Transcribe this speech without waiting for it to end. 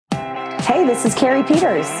Hey, this is Carrie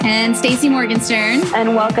Peters. And Stacey Morgenstern.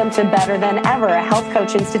 And welcome to Better Than Ever, a Health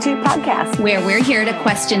Coach Institute podcast, where we're here to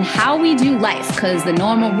question how we do life because the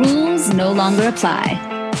normal rules no longer apply.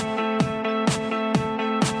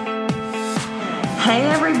 Hey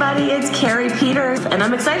everybody, it's Carrie Peters, and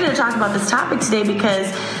I'm excited to talk about this topic today because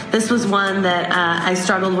this was one that I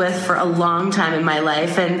struggled with for a long time in my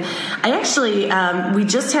life. And I actually, we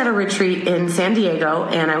just had a retreat in San Diego,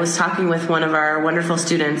 and I was talking with one of our wonderful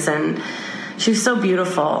students, and she was so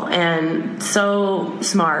beautiful and so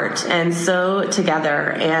smart and so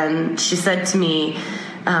together. And she said to me,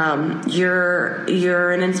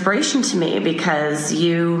 you're an inspiration to me because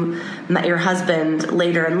you met your husband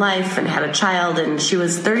later in life and had a child, and she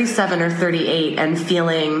was 37 or 38 and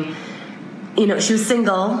feeling, she was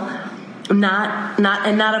single, not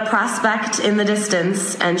a prospect in the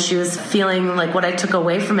distance, and she was feeling like what I took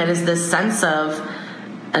away from it is this sense of,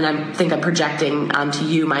 and I think I'm projecting onto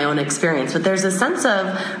you my own experience, but there's a sense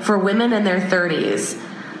of, for women in their 30s,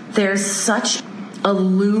 there's such a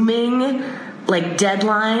looming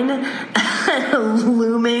deadline, a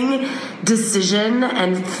looming decision,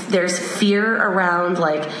 and there's fear around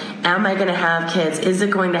am I going to have kids? Is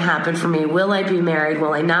it going to happen for me? Will I be married?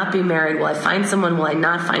 Will I not be married? Will I find someone? Will I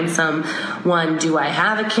not find someone? Do I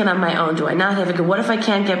have a kid on my own? Do I not have a kid? What if I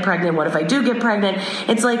can't get pregnant? What if I do get pregnant?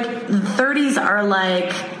 It's the 30s are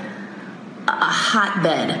like a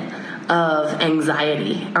hotbed of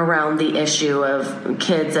anxiety around the issue of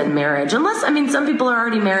kids and marriage. Some people are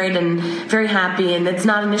already married and very happy and it's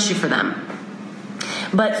not an issue for them.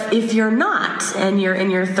 But if you're not, and you're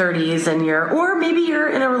in your 30s and or maybe you're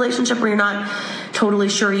in a relationship where you're not totally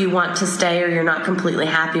sure you want to stay or you're not completely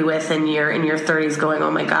happy with, and you're in your 30s going,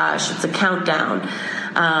 oh my gosh, it's a countdown.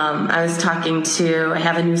 I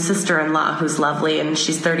have a new sister-in-law who's lovely, and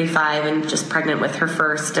she's 35 and just pregnant with her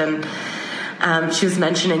first, and she was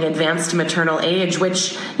mentioning advanced maternal age,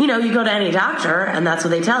 which, you go to any doctor and that's what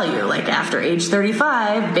they tell you. After age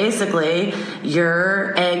 35, basically,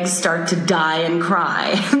 your eggs start to die and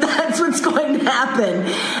cry. That's what's going to happen.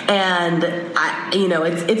 And,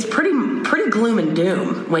 it's pretty gloom and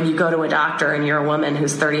doom when you go to a doctor and you're a woman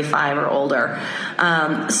who's 35 or older.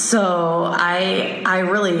 So I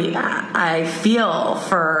feel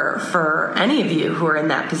for any of you who are in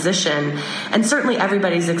that position, and certainly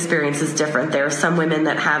everybody's experience is different. There are some women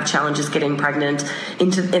that have challenges getting pregnant in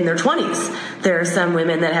their 20s. There are some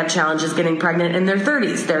women that have challenges getting pregnant in their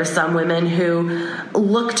 30s. There are some women who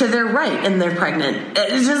look to their right and they're pregnant.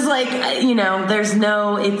 It's just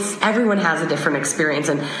everyone has a different experience,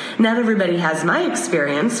 and not everybody has my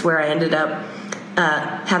experience where I ended up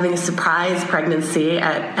having a surprise pregnancy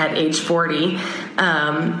at age 40,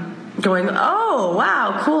 going, oh,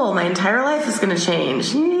 wow, cool, my entire life is going to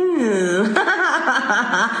change.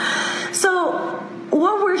 So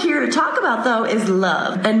what we're here to talk about, though, is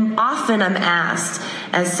love. And often I'm asked,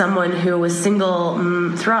 as someone who was single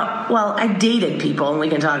I dated people, and we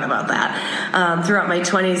can talk about that, throughout my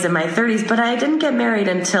 20s and my 30s, but I didn't get married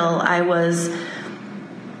until I was,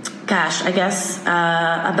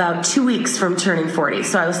 about 2 weeks from turning 40.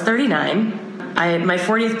 So I was 39. My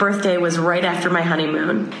 40th birthday was right after my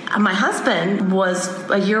honeymoon. My husband was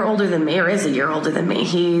a year older than me, or is a year older than me.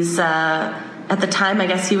 He's, at the time, I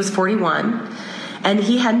guess he was 41, and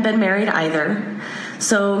he hadn't been married either.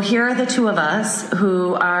 So here are the two of us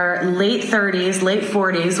who are late 30s, late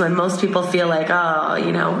 40s, when most people feel like, I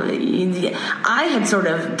had sort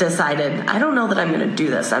of decided, I don't know that I'm going to do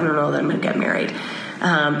this. I don't know that I'm going to get married.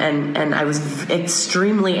 And I was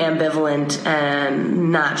extremely ambivalent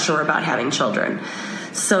and not sure about having children.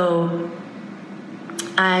 So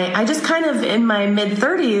I just kind of, in my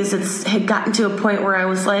mid-30s, had gotten to a point where I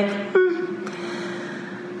was like,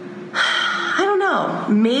 I don't know,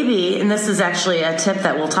 maybe, and this is actually a tip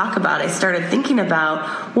that we'll talk about, I started thinking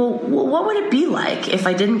about, well, what would it be like if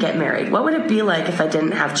I didn't get married? What would it be like if I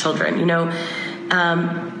didn't have children?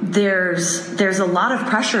 There's a lot of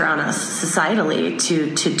pressure on us societally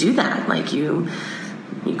to do that. You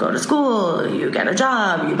go to school, you get a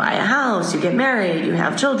job, you buy a house, you get married, you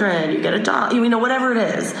have children, you get a dog, whatever it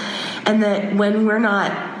is. And that when we're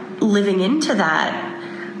not living into that,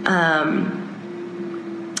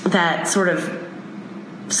 that sort of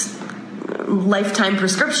lifetime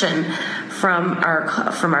prescription from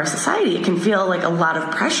our society, it can feel like a lot of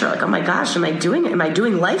pressure. Like, oh my gosh, am I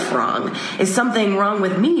doing life wrong? Is something wrong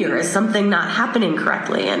with me, or is something not happening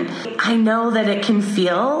correctly? And I know that it can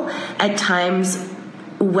feel at times,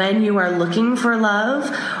 when you are looking for love,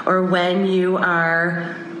 or when you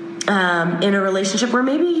are in a relationship where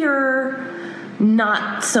maybe you're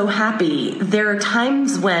not so happy, there are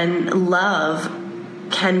times when love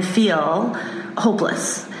can feel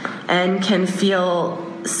hopeless. and can feel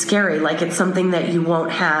scary, like it's something that you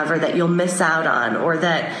won't have or that you'll miss out on or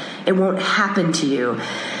that it won't happen to you.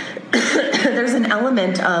 There's an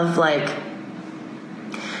element of like,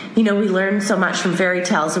 we learn so much from fairy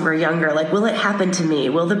tales when we're younger. Like, will it happen to me?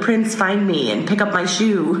 Will the prince find me and pick up my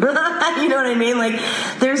shoe? You know what I mean? Like,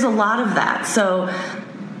 there's a lot of that. So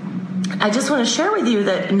I just want to share with you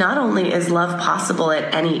that not only is love possible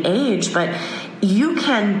at any age, but you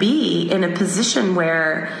can be in a position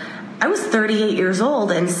where I was 38 years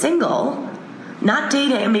old and single, not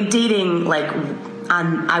dating. I mean, dating like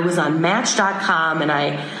I was on Match.com and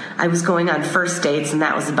I was going on first dates and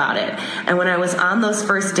that was about it. And when I was on those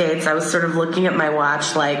first dates, I was sort of looking at my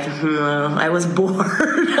watch like, I was bored.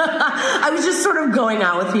 I was just sort of going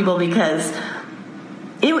out with people because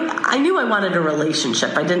I knew I wanted a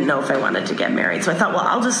relationship. I didn't know if I wanted to get married. So I thought, well,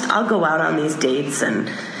 I'll go out on these dates and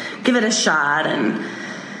give it a shot and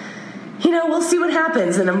we'll see what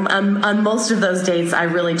happens. And on most of those dates, I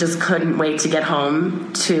really just couldn't wait to get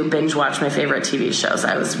home to binge watch my favorite TV shows.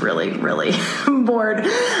 I was really, really bored. So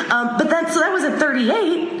that was at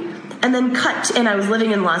 38. And then and I was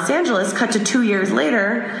living in Los Angeles, cut to 2 years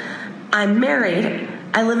later, I'm married.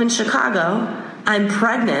 I live in Chicago. I'm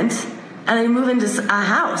pregnant. And I move into a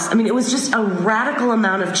house. I mean, it was just a radical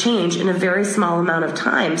amount of change in a very small amount of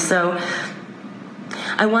time. So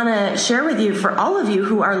I want to share with you, for all of you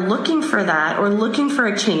who are looking for that or looking for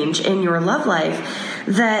a change in your love life,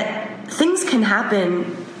 that things can happen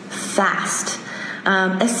fast,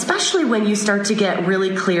 especially when you start to get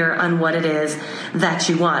really clear on what it is that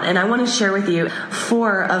you want. And I want to share with you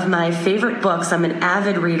 4 of my favorite books. I'm an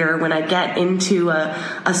avid reader. When I get into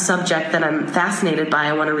a subject that I'm fascinated by,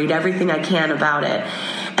 I want to read everything I can about it.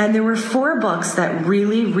 And there were 4 books that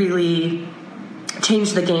really, really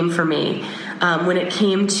changed the game for me. When it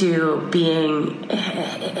came to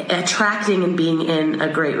attracting and being in a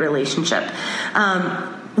great relationship.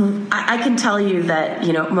 I can tell you that,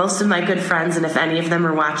 most of my good friends, and if any of them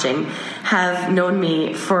are watching, have known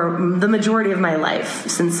me for the majority of my life,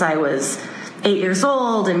 since I was 8 years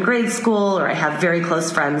old in grade school, or I have very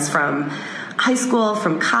close friends from high school,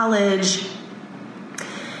 from college.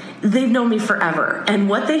 They've known me forever. And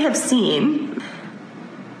what they have seen...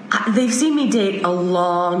 They've seen me date a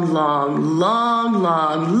long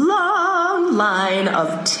line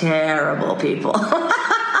of terrible people.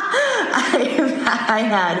 I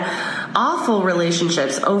had awful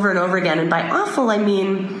relationships over and over again. And by awful, I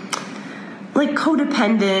mean like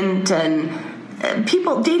codependent and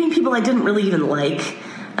dating people I didn't really even like.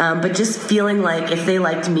 But just feeling like if they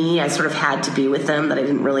liked me, I sort of had to be with them, that I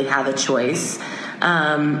didn't really have a choice.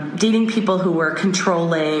 Dating people who were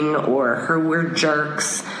controlling or who were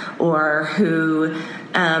jerks or who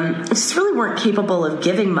just really weren't capable of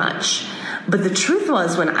giving much. But the truth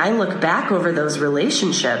was, when I look back over those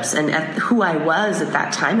relationships and at who I was at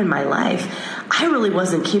that time in my life, I really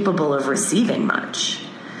wasn't capable of receiving much.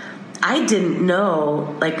 I didn't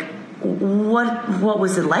know, like, what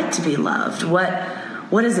was it like to be loved? What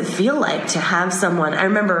does it feel like to have someone? I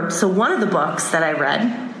remember, so one of the books that I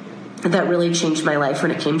read that really changed my life when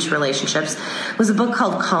it came to relationships was a book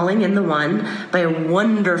called Calling in the One by a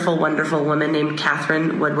wonderful, wonderful woman named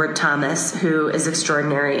Catherine Woodward Thomas, who is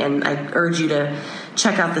extraordinary. And I urge you to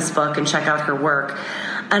check out this book and check out her work.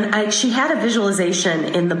 And she had a visualization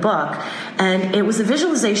in the book, and it was a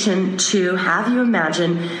visualization to have you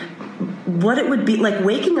imagine what it would be like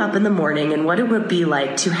waking up in the morning and what it would be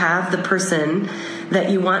like to have the person that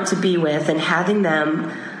you want to be with and having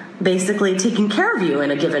them basically taking care of you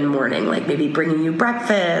in a given morning, like maybe bringing you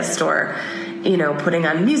breakfast or, putting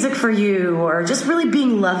on music for you or just really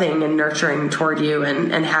being loving and nurturing toward you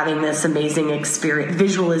and having this amazing experience,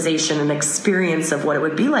 visualization and experience of what it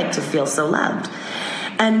would be like to feel so loved.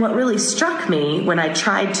 And what really struck me when I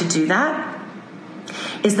tried to do that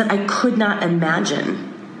is that I could not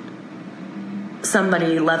imagine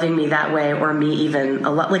somebody loving me that way or me even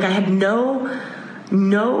a lot. Like I had no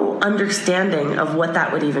understanding of what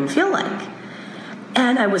that would even feel like.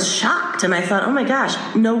 And I was shocked, and I thought, oh my gosh,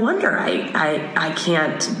 no wonder I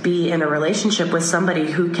can't be in a relationship with somebody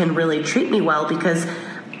who can really treat me well, because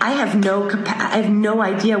I have no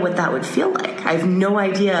idea what that would feel like. I have no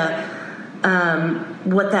idea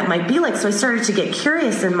what that might be like. So I started to get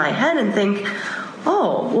curious in my head and think,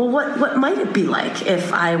 oh, well, what might it be like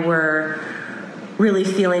if I were really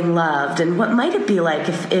feeling loved, and what might it be like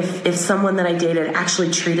if someone that I dated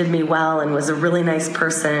actually treated me well and was a really nice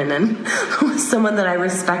person and was someone that I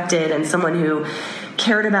respected and someone who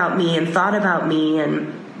cared about me and thought about me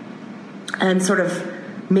and sort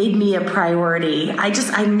of made me a priority. It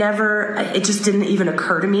just didn't even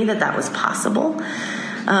occur to me that was possible.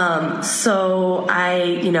 So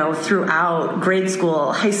I, throughout grade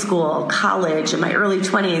school, high school, college, in my early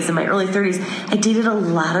 20s, in my early 30s, I dated a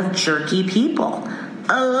lot of jerky people.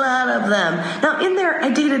 A lot of them. Now, in there, I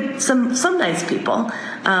dated some nice people,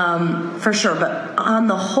 for sure. But on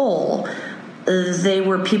the whole, they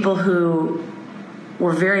were people who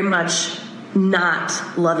were very much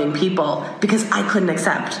not loving people because I couldn't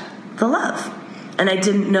accept the love. And I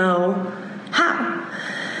didn't know how.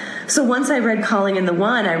 So once I read Calling in the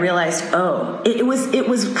One, I realized, it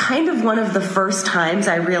was kind of one of the first times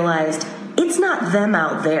I realized it's not them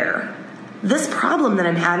out there. This problem that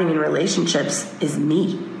I'm having in relationships is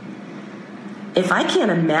me. If I can't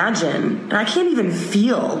imagine, and I can't even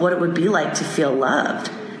feel what it would be like to feel loved,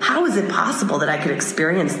 how is it possible that I could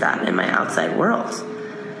experience that in my outside world?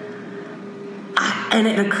 And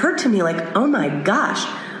it occurred to me like, oh my gosh,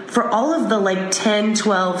 for all of the 10,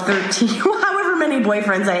 12, 13, however many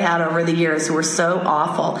boyfriends I had over the years who were so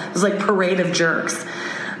awful, it was like parade of jerks,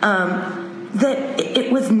 that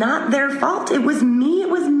it was not their fault. It was me.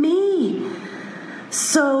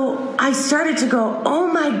 So I started to go, oh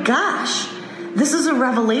my gosh, this is a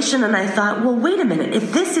revelation. And I thought, well, wait a minute.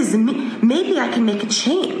 If this is me, maybe I can make a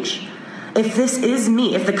change. If this is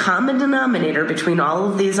me, if the common denominator between all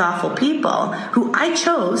of these awful people who I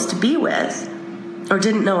chose to be with or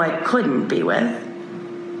didn't know I couldn't be with,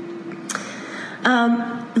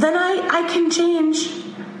 then I can change.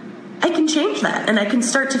 I can change that, and I can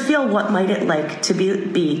start to feel what might it like to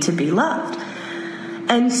be loved.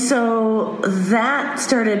 And so that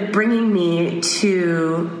started bringing me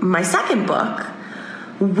to my second book,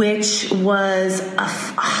 which was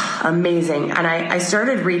amazing. And I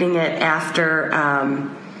started reading it after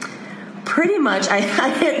pretty much I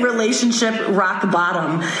hit relationship rock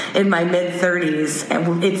bottom in my mid-30s.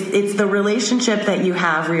 And it's the relationship that you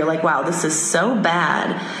have where you're like, wow, this is so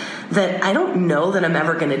bad that I don't know that I'm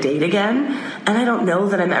ever going to date again. And I don't know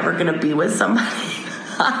that I'm ever going to be with somebody.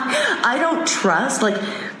 I don't trust,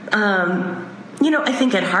 I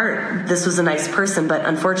think at heart this was a nice person, but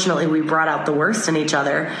unfortunately we brought out the worst in each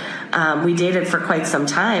other. We dated for quite some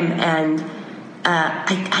time, and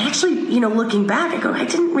I actually, looking back, I go, I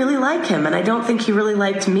didn't really like him, and I don't think he really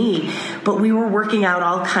liked me, but we were working out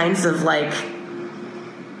all kinds of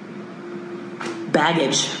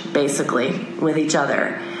baggage, basically, with each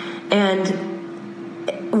other. And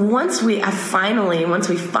once we finally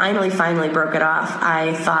broke it off,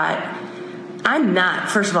 I thought, I'm not,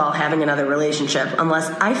 first of all, having another relationship unless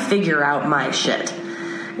I figure out my shit.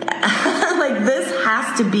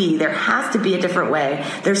 There has to be a different way.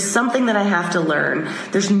 There's something that I have to learn.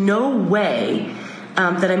 There's no way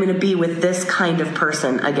that I'm going to be with this kind of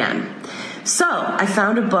person again. So I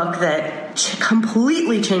found a book that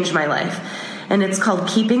completely changed my life, and it's called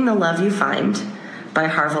Keeping the Love You Find by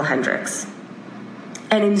Harville Hendrix.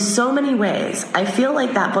 And in so many ways, I feel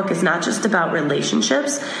like that book is not just about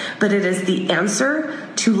relationships, but it is the answer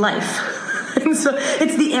to life. And so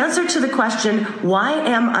it's the answer to the question, why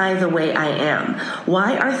am I the way I am?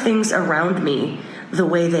 Why are things around me the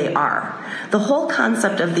way they are? The whole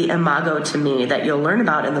concept of the imago to me that you'll learn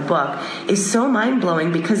about in the book is so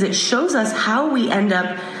mind-blowing because it shows us how we end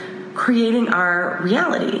up creating our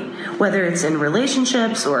reality, whether it's in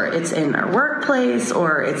relationships or it's in our workplace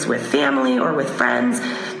or it's with family or with friends.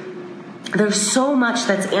 There's so much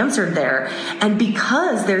that's answered there. And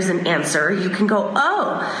because there's an answer, you can go,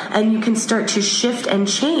 and you can start to shift and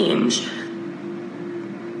change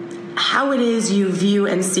how it is you view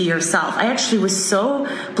and see yourself. I actually was so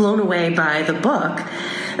blown away by the book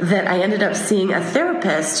that I ended up seeing a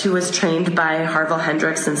therapist who was trained by Harville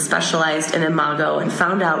Hendrix and specialized in imago, and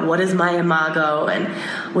found out what is my imago, and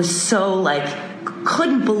was so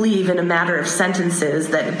couldn't believe in a matter of sentences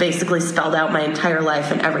that it basically spelled out my entire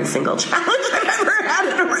life and every single challenge I've ever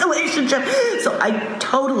had in a relationship. So I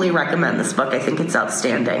totally recommend this book. I think it's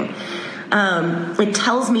outstanding. It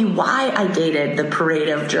tells me why I dated the parade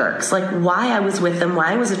of jerks, why I was with them,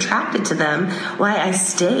 why I was attracted to them, why I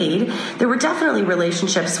stayed. There were definitely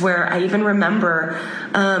relationships where I even remember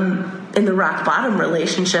in the rock bottom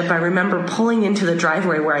relationship, I remember pulling into the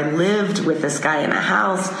driveway where I lived with this guy in a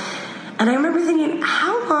house. And I remember thinking,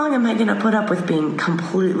 how long am I going to put up with being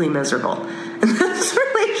completely miserable in this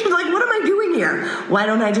relationship? What am I doing here? Why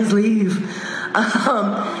don't I just leave?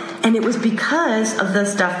 And it was because of the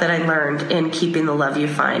stuff that I learned in Keeping the Love You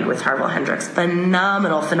Find with Harville Hendrix.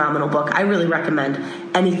 Phenomenal book. I really recommend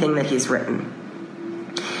anything that he's written.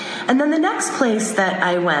 And then the next place that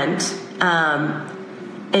I went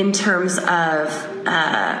in terms of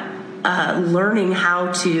learning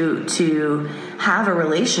how to have a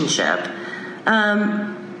relationship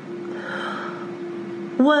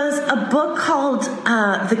was a book called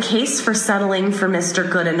The Case for Settling for Mr.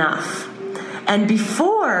 Good Enough. And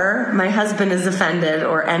before my husband is offended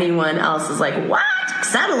or anyone else is like, what?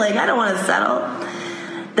 Settling? I don't want to settle.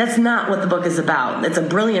 That's not what the book is about. It's a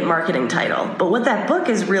brilliant marketing title. But what that book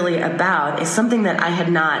is really about is something that I had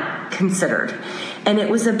not considered. And it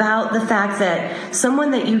was about the fact that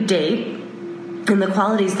someone that you date and the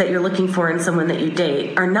qualities that you're looking for in someone that you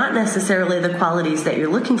date are not necessarily the qualities that you're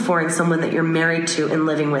looking for in someone that you're married to and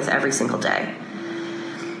living with every single day.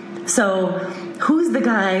 So who's the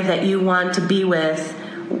guy that you want to be with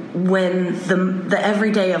when the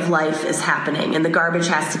everyday of life is happening and the garbage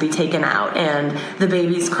has to be taken out and the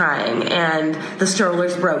baby's crying and the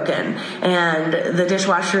stroller's broken and the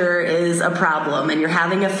dishwasher is a problem and you're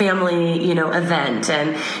having a family, event,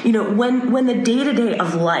 and when the day-to-day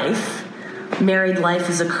of life, married life,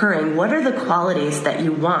 is occurring, what are the qualities that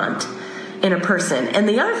you want in a person? And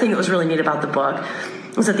the other thing that was really neat about the book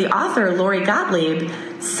was that the author, Lori Gottlieb,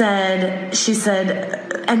 said,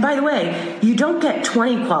 and by the way, you don't get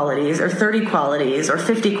 20 qualities or 30 qualities or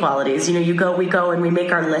 50 qualities. We go and we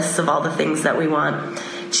make our lists of all the things that we want.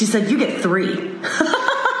 She said, you get 3.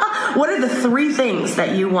 What are the 3 things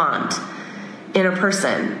that you want in a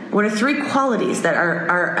person? What are 3 qualities that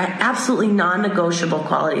are absolutely non-negotiable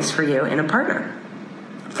qualities for you in a partner?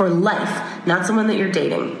 For life, not someone that you're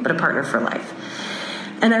dating, but a partner for life.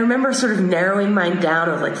 And I remember sort of narrowing mine down.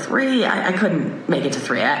 I was like 3. I couldn't make it to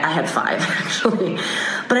 3. I had 5, actually.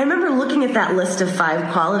 But I remember looking at that list of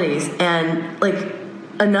 5 qualities and like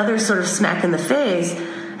another sort of smack in the face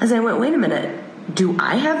as I went, wait a minute, do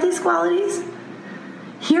I have these qualities?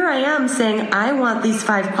 Here I am saying I want these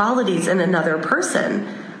 5 qualities in another person,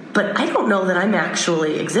 but I don't know that I'm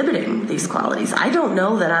actually exhibiting these qualities. I don't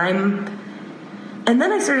know that I'm... And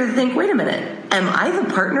then I started to think, wait a minute, am I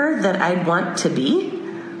the partner that I'd want to be?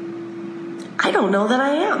 I don't know that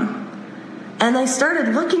I am. And I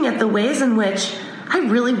started looking at the ways in which I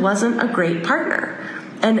really wasn't a great partner.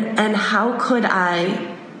 And how could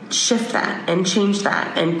I shift that and change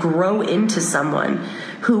that and grow into someone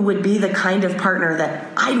who would be the kind of partner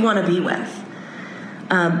that I'd want to be with?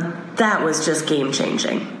 That was just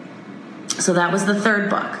game-changing. So that was the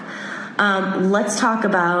 3rd book. Let's talk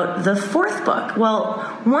about the 4th book.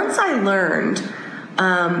 Well, once I learned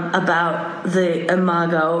about the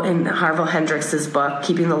imago in Harvo Hendrix's book,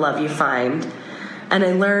 Keeping the Love You Find, and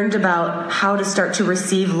I learned about how to start to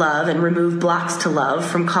receive love and remove blocks to love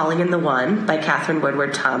from Calling in the One by Catherine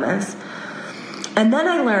Woodward Thomas. And then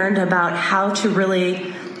I learned about how to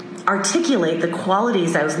really articulate the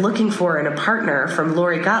qualities I was looking for in a partner from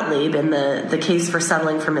Lori Gottlieb in the Case for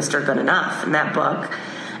Settling for Mr. Good Enough in that book,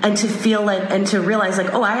 and to feel like, and to realize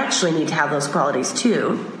like, oh, I actually need to have those qualities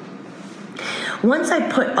too. Once I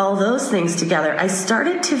put all those things together, I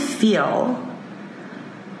started to feel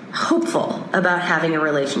hopeful about having a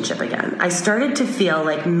relationship again. I started to feel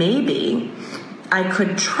like maybe I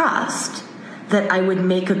could trust that I would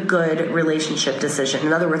make a good relationship decision.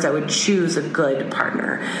 In other words, I would choose a good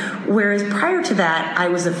partner. Whereas prior to that, I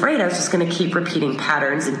was afraid I was just going to keep repeating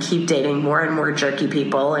patterns and keep dating more and more jerky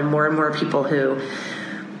people and more people who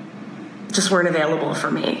just weren't available for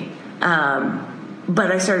me.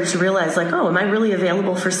 But I started to realize, like, oh, am I really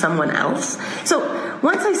available for someone else? So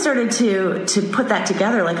once I started to put that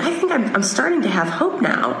together, like, I think I'm starting to have hope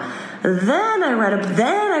now. Then I read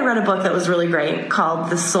a book that was really great called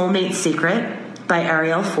The Soulmate Secret by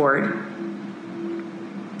Arielle Ford.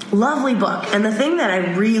 Lovely book. And the thing that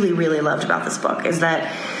I really, really loved about this book is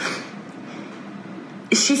that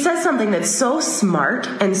she says something that's so smart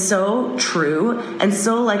and so true and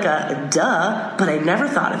so like a duh, but I never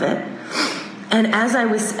thought of it. And as I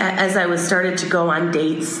was started to go on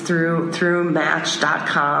dates through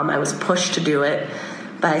Match.com, I was pushed to do it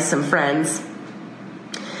by some friends.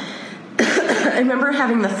 I remember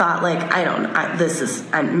having the thought, like,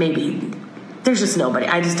 maybe there's just nobody.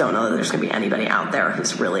 I just don't know that there's going to be anybody out there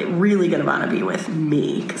who's really, really going to want to be with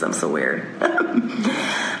me because I'm so weird.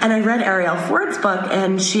 And I read Arielle Ford's book,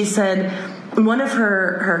 and she said one of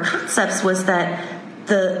her concepts was that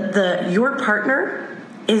your partner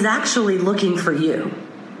is actually looking for you.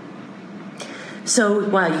 So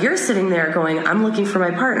while you're sitting there going, I'm looking for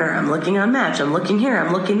my partner, I'm looking on Match, I'm looking here,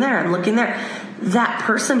 I'm looking there, I'm looking there, that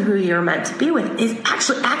person who you're meant to be with is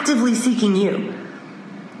actually actively seeking you.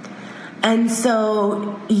 And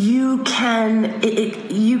so you can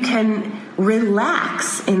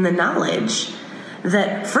relax in the knowledge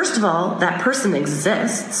that, first of all, that person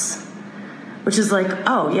exists, which is like,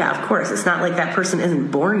 oh yeah, of course. It's not like that person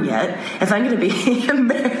isn't born yet. If I'm going to be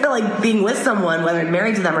like being with someone, whether I'm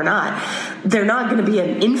married to them or not, they're not going to be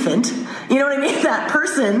an infant. You know what I mean? That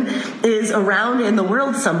person is around in the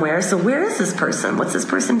world somewhere. So where is this person? What's this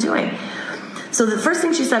person doing? So the first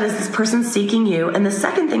thing she said is this person's seeking you. And the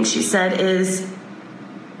second thing she said is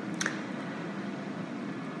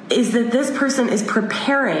that this person is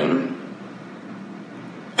preparing.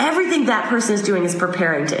 Everything that person is doing is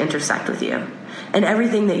preparing to intersect with you. And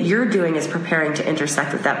everything that you're doing is preparing to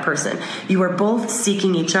intersect with that person. You are both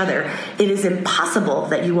seeking each other. It is impossible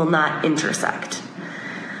that you will not intersect.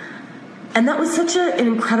 And that was such an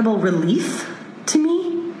incredible relief to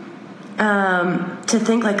me, to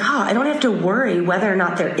think like, oh, I don't have to worry whether or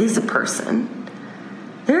not there is a person.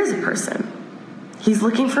 There is a person. He's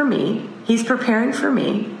looking for me. He's preparing for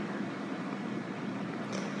me.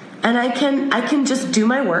 And I can just do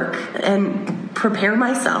my work and prepare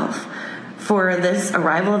myself for this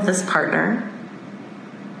arrival of this partner.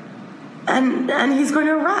 And he's going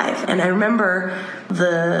to arrive. And I remember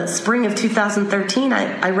the spring of 2013,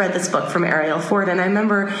 I read this book from Ariel Ford, and I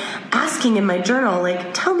remember asking in my journal,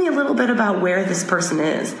 like, tell me a little bit about where this person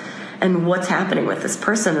is and what's happening with this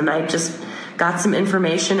person. And I just got some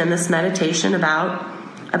information in this meditation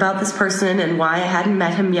about this person and why I hadn't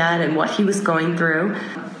met him yet and what he was going through.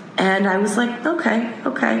 And I was like,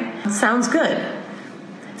 okay, sounds good.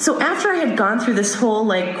 So after I had gone through this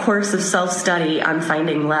whole course of self-study on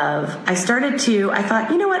finding love, I thought,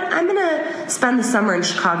 you know what, I'm going to spend the summer in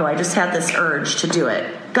Chicago. I just had this urge to do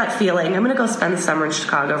it. Gut feeling, I'm going to go spend the summer in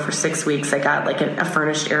Chicago for 6 weeks. I got a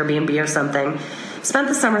furnished Airbnb or something. Spent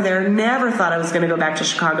the summer there. Never thought I was going to go back to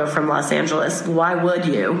Chicago from Los Angeles. Why would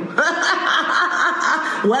you?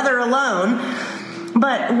 Weather alone.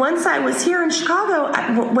 But once I was here in Chicago,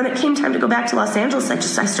 when it came time to go back to Los Angeles,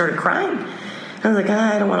 I started crying. I was like,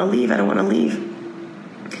 I don't want to leave. I don't want to leave.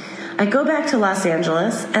 I go back to Los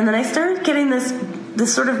Angeles, and then I started getting this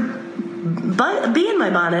sort of bee in my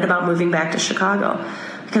bonnet about moving back to Chicago.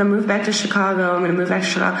 I'm going to move back to Chicago. I'm going to move back to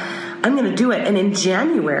Chicago. I'm going to do it. And in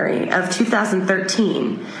January of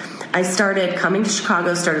 2013, I started coming to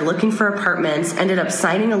Chicago, started looking for apartments, ended up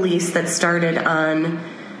signing a lease that started on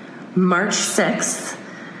March 6th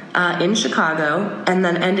in Chicago, and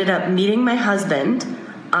then ended up meeting my husband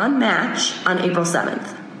on Match on April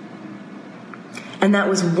 7th. And that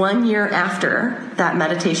was 1 year after that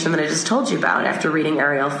meditation that I just told you about, after reading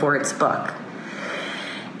Ariel Ford's book.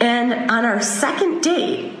 And on our second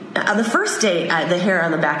date, the first date, the hair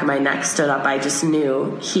on the back of my neck stood up. I just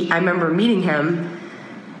knew. I remember meeting him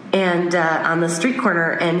and on the street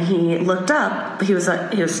corner, and he looked up. He was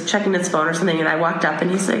checking his phone or something, and I walked up, and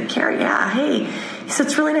he said, "Carrie, yeah, hey." He said,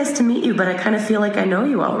 "It's really nice to meet you, but I kind of feel like I know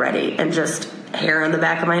you already." And just hair on the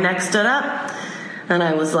back of my neck stood up, and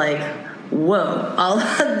I was like, whoa, all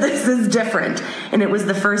this is different. And it was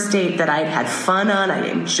the first date that I'd had fun on, I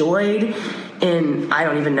enjoyed in, I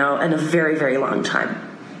don't even know, in a very, very long time.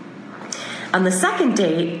 On the second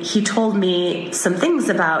date, he told me some things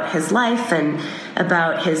about his life and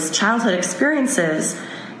about his childhood experiences.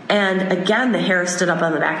 And again, the hair stood up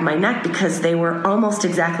on the back of my neck because they were almost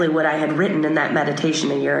exactly what I had written in that meditation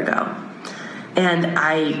a year ago. And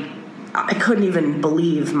I couldn't even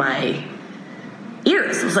believe my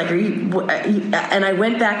ears. It was like, and I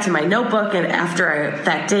went back to my notebook, and after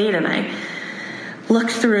that date, and I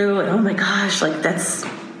looked through, and oh my gosh, that's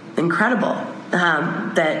incredible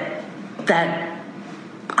that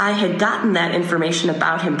I had gotten that information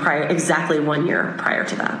about him exactly 1 year prior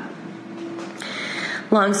to that.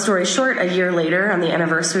 Long story short, a year later, on the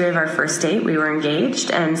anniversary of our first date, we were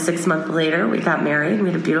engaged, and 6 months later, we got married.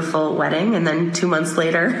 We had a beautiful wedding, and then 2 months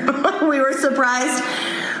later, we were surprised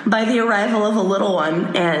by the arrival of a little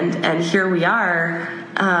one, and here we are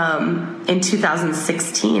in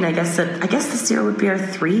 2016. I guess this year would be our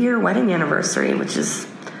 3-year wedding anniversary, which is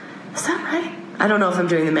that right? I don't know if I'm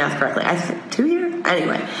doing the math correctly. I think 2 years?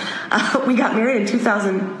 Anyway, we got married in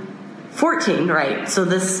 2014, right? So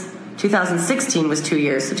this 2016 was 2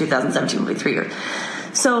 years, so 2017 will be 3 years.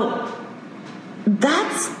 So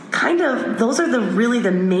that's those are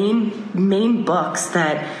the main books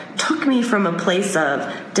that took me from a place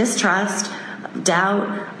of distrust, of doubt,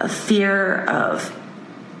 of fear, of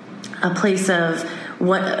a place of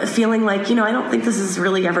feeling like, I don't think this is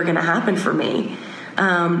really ever going to happen for me.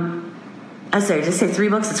 I just say 3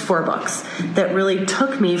 books, it's 4 books that really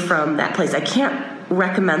took me from that place. I can't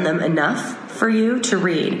recommend them enough for you to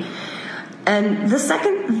read. And the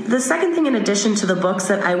second thing in addition to the books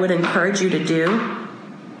that I would encourage you to do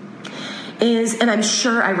is, and I'm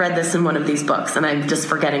sure I read this in one of these books, and I'm just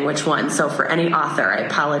forgetting which one, so for any author, I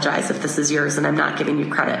apologize if this is yours and I'm not giving you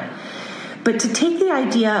credit. But to take the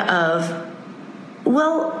idea of,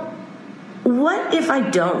 well, what if I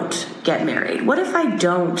don't get married? What if I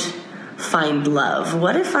don't find love?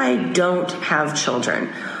 What if I don't have children?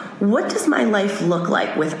 What does my life look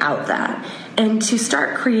like without that? And to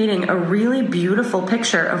start creating a really beautiful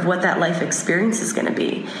picture of what that life experience is going to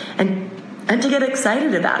be, and to get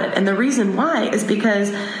excited about it. And the reason why is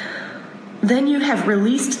because then you have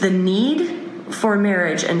released the need for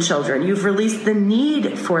marriage and children. You've released the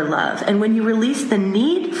need for love. And when you release the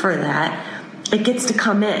need for that, it gets to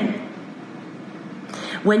come in.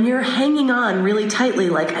 When you're hanging on really tightly,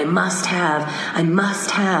 like I must have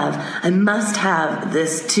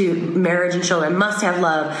this to marriage and children, I must have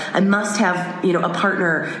love, I must have, a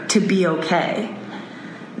partner to be okay,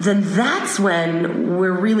 then that's when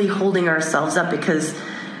we're really holding ourselves up, because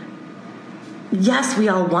yes, we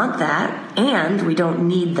all want that, and we don't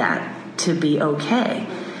need that to be okay.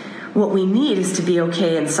 What we need is to be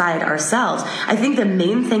okay inside ourselves. I think the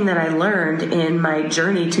main thing that I learned in my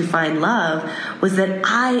journey to find love was that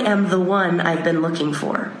I am the one I've been looking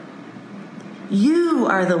for. You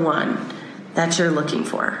are the one that you're looking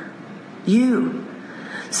for. You.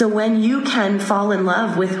 So when you can fall in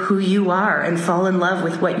love with who you are and fall in love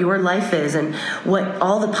with what your life is and what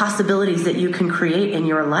all the possibilities that you can create in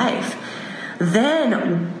your life,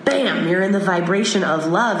 then bam, you're in the vibration of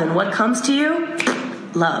love. And what comes to you?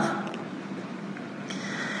 Love.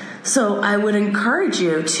 So I would encourage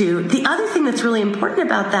you to, the other thing that's really important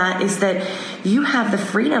about that is that you have the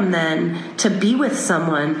freedom then to be with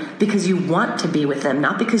someone because you want to be with them,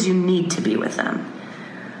 not because you need to be with them.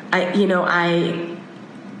 I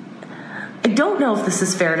don't know if this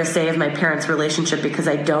is fair to say of my parents' relationship, because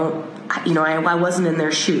I wasn't in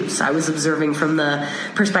their shoes. I was observing from the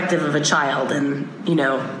perspective of a child, and,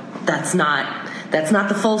 that's not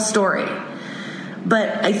the full story.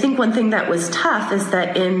 But I think one thing that was tough is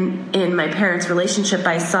that in my parents' relationship,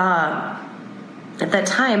 I saw at that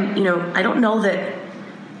time, I don't know that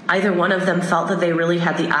either one of them felt that they really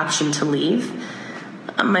had the option to leave.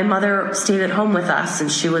 My mother stayed at home with us,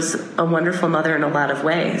 and she was a wonderful mother in a lot of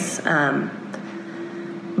ways.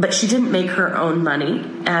 But she didn't make her own money,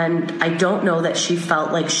 and I don't know that she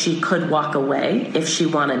felt like she could walk away if she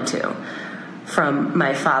wanted to from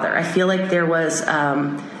my father. I feel like there was...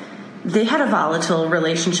 they had a volatile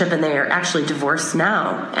relationship, and they are actually divorced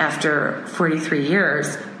now after 43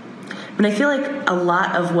 years. And I feel like a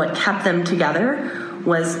lot of what kept them together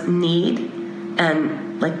was need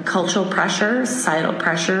and like cultural pressure, societal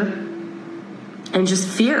pressure, and just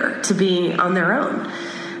fear to be on their own.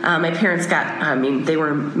 My parents they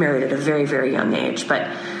were married at a very, very young age, but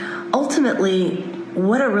ultimately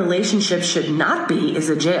what a relationship should not be is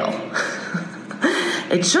a jail.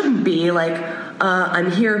 It shouldn't be like,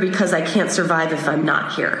 I'm here because I can't survive if I'm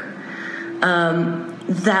not here.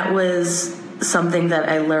 That was something that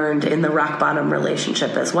I learned in the rock bottom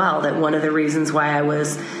relationship as well, that one of the reasons why I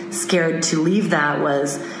was scared to leave that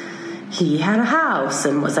was he had a house,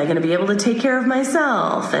 and was I going to be able to take care of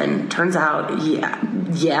myself? And turns out,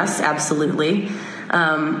 yes, absolutely.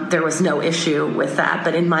 There was no issue with that,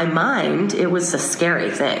 but in my mind, it was a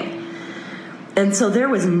scary thing. And so there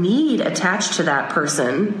was need attached to that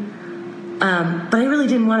person, but I really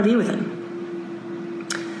didn't want to be with him.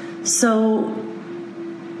 So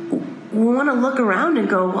we want to look around and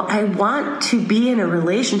go, well, I want to be in a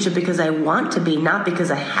relationship because I want to be, not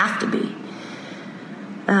because I have to be.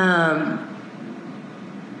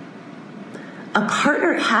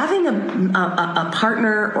 Having a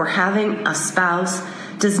partner or having a spouse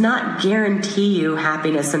does not guarantee you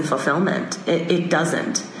happiness and fulfillment. It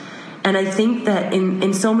doesn't. And I think that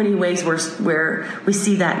in so many ways where we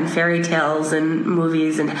see that in fairy tales and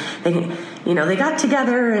movies, and they got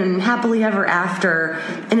together and happily ever after,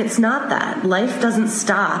 and it's not that. Life doesn't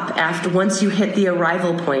stop once you hit the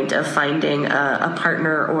arrival point of finding a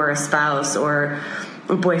partner or a spouse or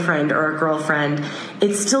a boyfriend or a girlfriend.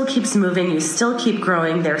 It still keeps moving. You still keep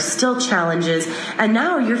growing. There's still challenges. And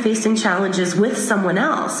now you're facing challenges with someone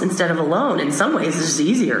else instead of alone. In some ways, it's just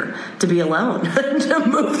easier to be alone, to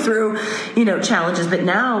move through, challenges. But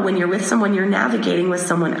now when you're with someone, you're navigating with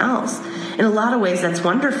someone else. In a lot of ways, that's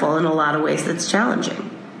wonderful. In a lot of ways, that's challenging.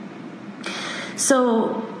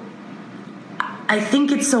 So I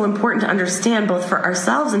think it's so important to understand, both for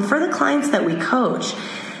ourselves and for the clients that we coach,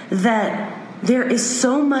 that there is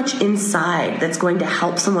so much inside that's going to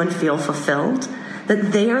help someone feel fulfilled,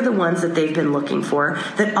 that they are the ones that they've been looking for,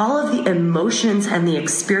 that all of the emotions and the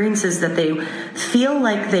experiences that they feel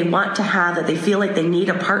like they want to have, that they feel like they need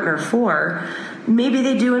a partner for, maybe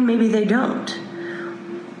they do and maybe they don't.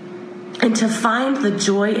 And to find the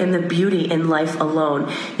joy and the beauty in life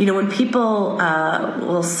alone. When people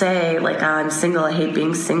will say, like, I'm single, I hate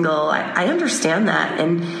being single, I understand that,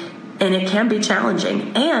 and it can be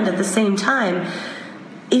challenging. And at the same time,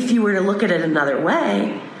 if you were to look at it another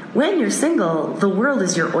way, when you're single, the world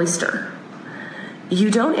is your oyster. You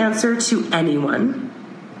don't answer to anyone,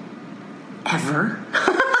 ever.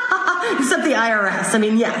 Except the IRS. I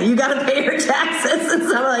mean, yeah, you got to pay your taxes and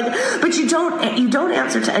stuff but you don't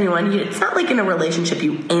answer to anyone. It's not like in a relationship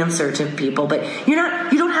you answer to people, but you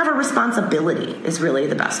don't have a responsibility is really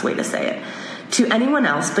the best way to say it to anyone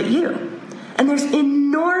else but you. And there's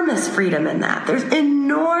enormous freedom in that. There's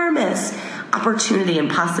enormous opportunity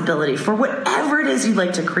and possibility for whatever it is you'd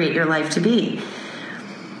like to create your life to be.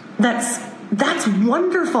 That's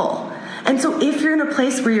wonderful. And so if you're in a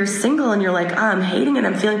place where you're single and you're like, I'm hating it,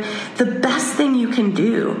 I'm feeling, the best thing you can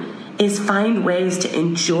do is find ways to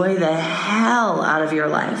enjoy the hell out of your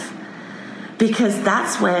life. Because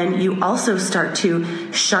that's when you also start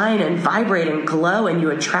to shine and vibrate and glow, and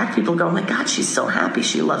you attract people go, oh my God, she's so happy.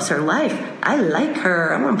 She loves her life. I like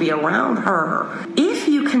her. I want to be around her. If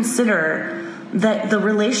you consider that the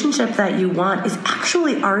relationship that you want is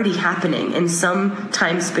actually already happening in some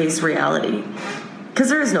time-space reality, because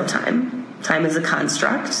there is no time. Time is a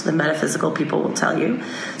construct, the metaphysical people will tell you.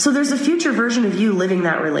 So there's a future version of you living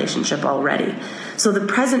that relationship already. So the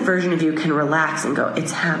present version of you can relax and go,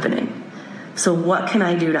 it's happening. So what can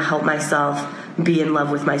I do to help myself be in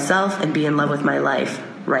love with myself and be in love with my life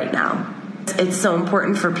right now? It's so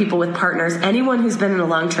important for people with partners. Anyone who's been in a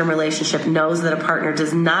long-term relationship knows that a partner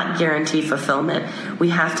does not guarantee fulfillment. We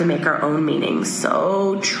have to make our own meaning.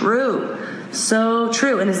 So true. So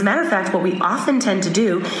true. And as a matter of fact, what we often tend to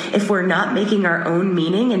do if we're not making our own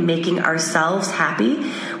meaning and making ourselves happy,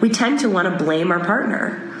 we tend to want to blame our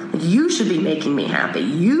partner. You should be making me happy.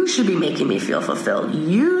 You should be making me feel fulfilled.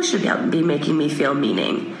 You should be making me feel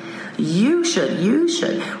meaning. You should.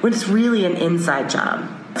 When it's really an inside job.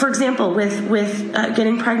 For example, with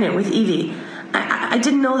getting pregnant with Evie, I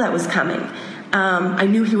didn't know that was coming. I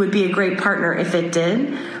knew he would be a great partner if it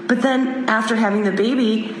did. But then after having the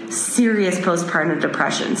baby, serious postpartum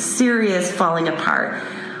depression, serious falling apart.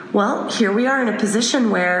 Well, here we are in a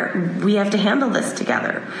position where we have to handle this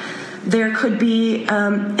together. There could be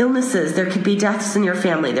illnesses. There could be deaths in your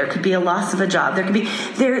family. There could be a loss of a job.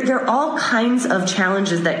 There are all kinds of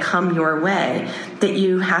challenges that come your way that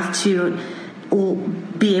you have to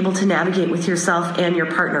be able to navigate with yourself and your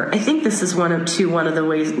partner. I think this is one of the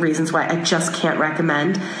reasons why I just can't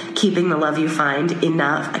recommend Keeping the Love You Find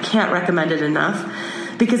enough. I can't recommend it enough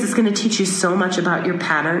because it's going to teach you so much about your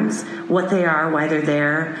patterns, what they are, why they're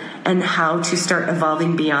there, and how to start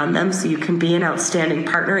evolving beyond them so you can be an outstanding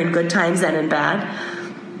partner in good times and in bad.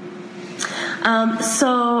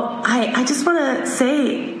 So I just want to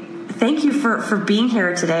say thank you for being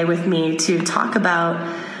here today with me to talk about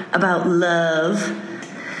love.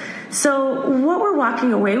 So what we're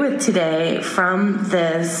walking away with today from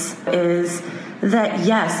this is that,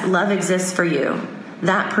 yes, love exists for you.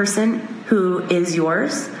 That person who is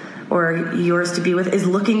yours or yours to be with is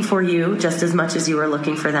looking for you just as much as you are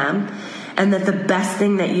looking for them. And that the best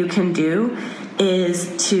thing that you can do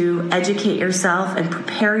is to educate yourself and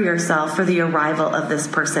prepare yourself for the arrival of this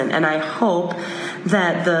person. And I hope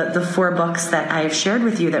that the 4 books that I have shared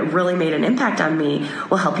with you that really made an impact on me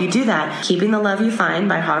will help you do that. Keeping the Love You Find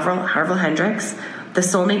by Harville Hendrix, The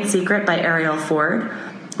Soulmate Secret by Ariel Ford,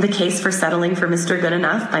 The Case for Settling for Mr. Good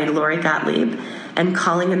Enough by Lori Gottlieb, and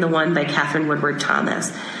Calling in the One by Catherine Woodward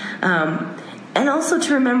Thomas. And also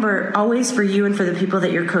to remember always for you and for the people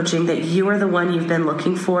that you're coaching that you are the one you've been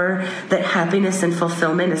looking for, that happiness and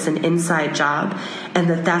fulfillment is an inside job, and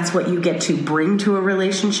that's what you get to bring to a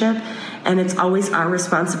relationship. And it's always our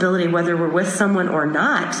responsibility, whether we're with someone or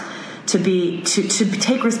not, to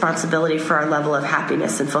take responsibility for our level of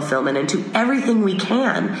happiness and fulfillment and do everything we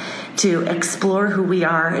can to explore who we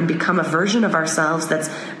are and become a version of ourselves that's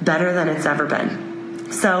better than it's ever been.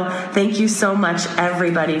 So thank you so much,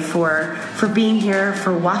 everybody, for being here,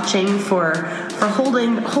 for watching, for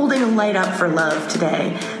holding a light up for love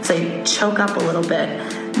today. So I choke up a little bit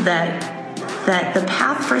that the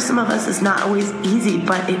path for some of us is not always easy,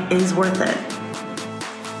 but it is worth it.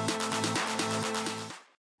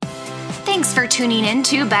 Thanks for tuning in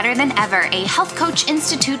to Better Than Ever, a Health Coach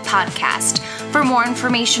Institute podcast. For more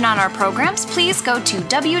information on our programs, please go to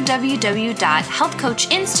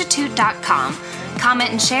www.healthcoachinstitute.com. Comment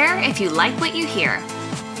and share if you like what you hear.